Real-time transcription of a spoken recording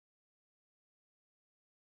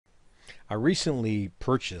I recently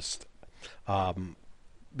purchased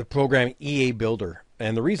the program EA Builder.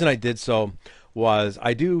 And the reason I did so was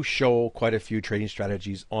I do show quite a few trading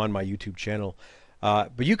strategies on my YouTube channel,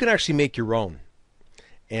 but you can actually make your own.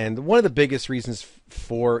 And one of the biggest reasons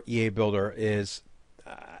for EA Builder is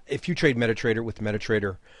if you trade Metatrader with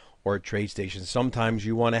Metatrader or Tradestation, sometimes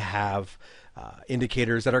you want to have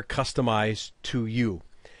indicators that are customized to you.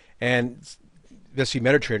 And especially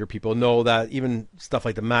Metatrader people know that even stuff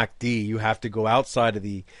like the MACD, you have to go outside of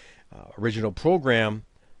the original program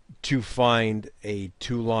to find a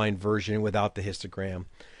two-line version without the histogram.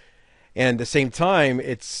 And at the same time,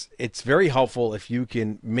 it's very helpful if you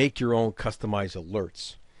can make your own customized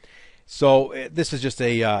alerts. So this is just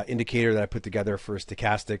a indicator that I put together for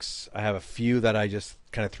stochastics. I have a few that I just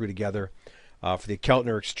kind of threw together for the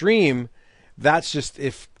Keltner Extreme. That's just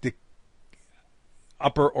if the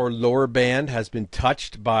upper or lower band has been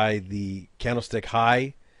touched by the candlestick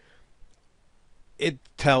high. It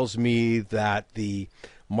tells me that the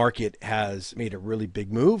market has made a really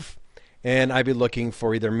big move, and I'd be looking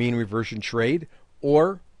for either mean reversion trade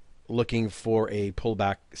or looking for a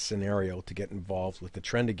pullback scenario to get involved with the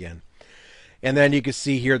trend again. And then you can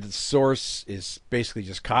see here that the source is basically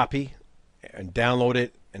just copy and download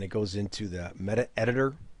it, and it goes into the meta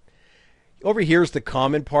editor. Over here is the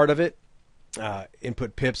common part of it.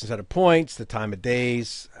 Input pips instead of points, the time of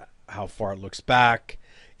days, how far it looks back,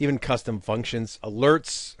 even custom functions.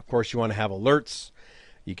 Alerts, of course you want to have alerts.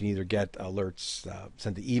 You can either get alerts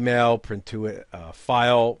sent to email, print to a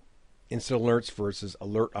file, instant alerts versus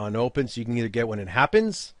alert on open. So you can either get when it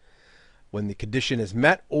happens, when the condition is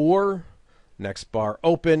met, or next bar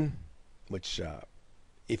open, which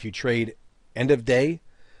if you trade end of day,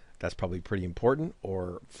 that's probably pretty important,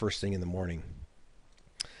 or first thing in the morning.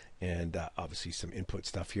 And obviously some input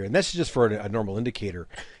stuff here. And this is just for a normal indicator.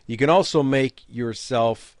 You can also make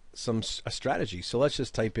yourself a strategy. So let's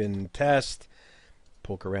just type in test,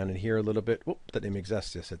 poke around in here a little bit. Whoop, that name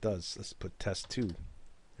exists. Yes, it does. Let's put test 2.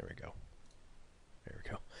 There we go. There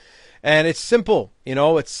we go. And it's simple. You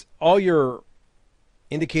know, it's all your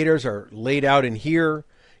indicators are laid out in here.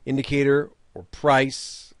 Indicator or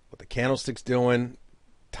price, what the candlestick's doing,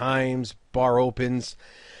 times, bar opens.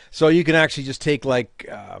 So you can actually just take like,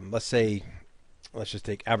 let's just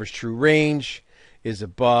take average true range is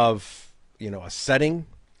above, a setting.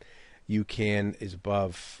 You can is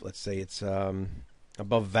above, let's say it's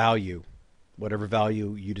above value, whatever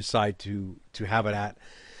value you decide to have it at.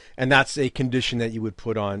 And that's a condition that you would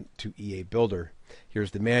put on to EA Builder.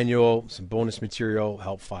 Here's the manual, some bonus material,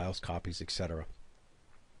 help files, copies, etc.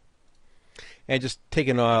 And just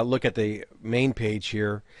taking a look at the main page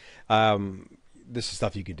here. This is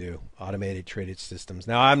stuff you can do, automated traded systems.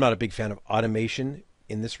 Now, I'm not a big fan of automation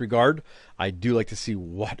in this regard. I do like to see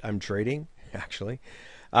what I'm trading, actually.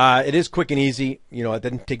 It is quick and easy. It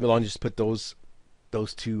doesn't take me long to just put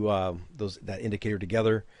that indicator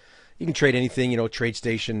together. You can trade anything,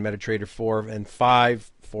 Tradestation, Metatrader 4 and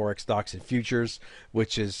 5, Forex, Stocks, and Futures,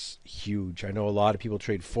 which is huge. I know a lot of people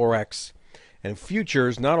trade Forex and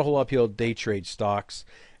futures. Not a whole lot of people day trade stocks,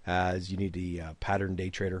 as you need the pattern day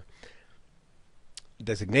trader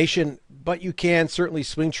designation, but you can certainly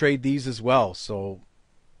swing trade these as well. So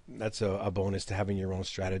that's a bonus to having your own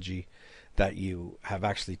strategy that you have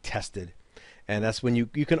actually tested. And that's when you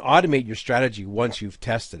can automate your strategy once you've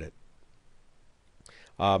tested it.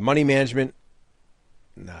 Money management,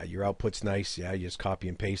 your output's nice. Yeah, you just copy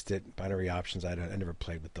and paste it. Binary options, I never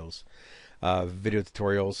played with those. Video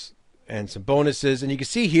tutorials and some bonuses. And you can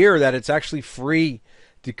see here that it's actually free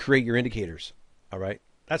to create your indicators. All right.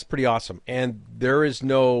 That's pretty awesome. And there is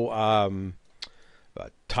no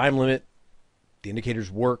time limit. The indicators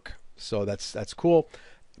work. So that's cool.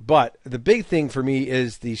 But the big thing for me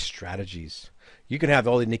is the strategies. You can have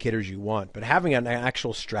all the indicators you want, but having an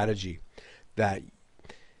actual strategy that,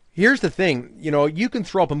 here's the thing, you can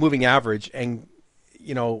throw up a moving average and,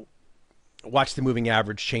 watch the moving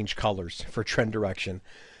average change colors for trend direction.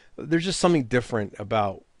 There's just something different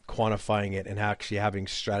about quantifying it and actually having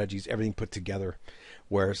strategies, everything put together.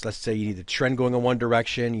 Whereas, let's say you need the trend going in one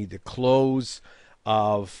direction, you need the close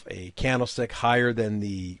of a candlestick higher than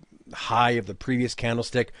the high of the previous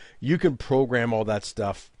candlestick. You can program all that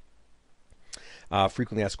stuff.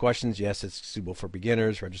 Frequently asked questions. Yes, it's suitable for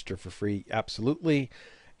beginners. Register for free. Absolutely.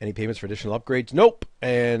 Any payments for additional upgrades? Nope.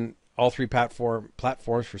 And all 3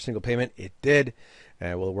 platforms for single payment? It did.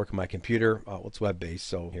 Will it work on my computer? Well, it's web-based,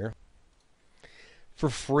 so here. For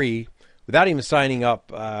free, without even signing up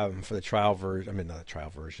for the trial version, not the trial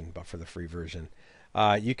version, but for the free version,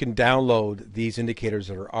 you can download these indicators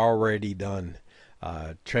that are already done.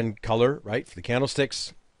 Trend color, right, for the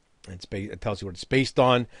candlesticks, It tells you what it's based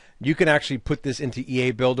on. You can actually put this into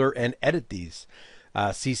EA Builder and edit these.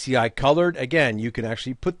 CCI colored, again, you can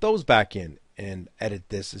actually put those back in and edit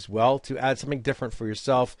this as well to add something different for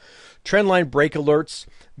yourself. Trendline break alerts.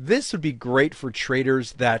 This would be great for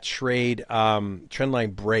traders that trade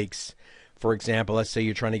trendline breaks. For example, let's say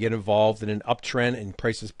you're trying to get involved in an uptrend and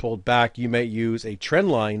prices pulled back. You may use a trend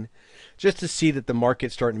line just to see that the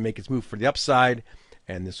market's starting to make its move for the upside.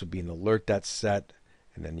 And this would be an alert that's set.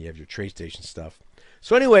 And then you have your TradeStation stuff.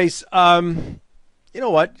 So anyways, you know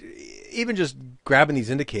what? Even just grabbing these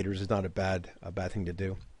indicators is not a bad thing to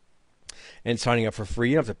do. And signing up for free,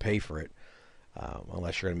 you don't have to pay for it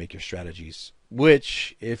unless you're going to make your strategies.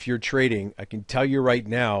 Which, if you're trading, I can tell you right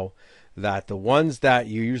now that the ones that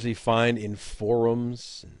you usually find in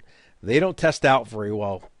forums, they don't test out very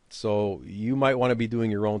well. So you might want to be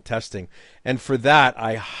doing your own testing. And for that,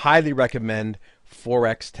 I highly recommend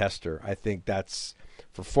Forex Tester. I think that's,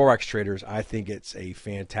 for Forex traders, I think it's a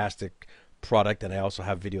fantastic product. And I also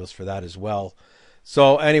have videos for that as well.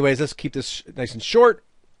 So anyways, let's keep this nice and short.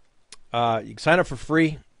 You can sign up for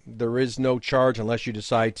free. There is no charge unless you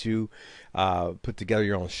decide to put together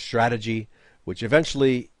your own strategy, which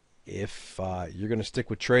eventually, if you're going to stick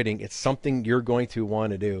with trading, it's something you're going to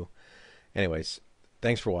want to do. Anyways,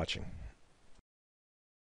 thanks for watching.